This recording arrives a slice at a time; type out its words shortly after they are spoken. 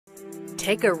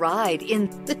Take a ride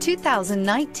in the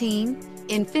 2019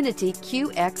 INFINITI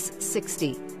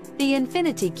QX60. The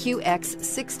INFINITI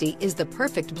QX60 is the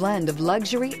perfect blend of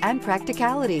luxury and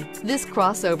practicality. This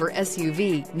crossover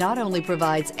SUV not only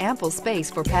provides ample space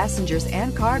for passengers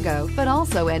and cargo, but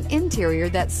also an interior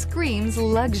that screams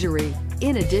luxury.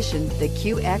 In addition, the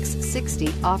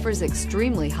QX60 offers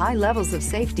extremely high levels of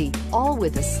safety, all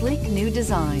with a sleek new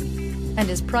design, and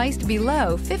is priced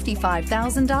below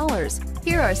 $55,000.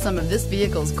 Here are some of this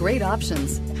vehicle's great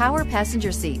options: power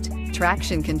passenger seat,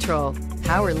 traction control,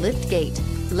 power lift gate,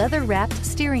 leather-wrapped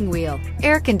steering wheel,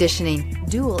 air conditioning,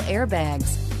 dual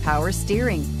airbags, power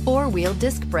steering, four-wheel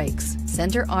disc brakes,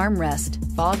 center armrest,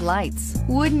 fog lights.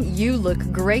 Wouldn't you look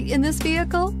great in this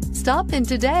vehicle? Stop in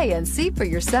today and see for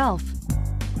yourself.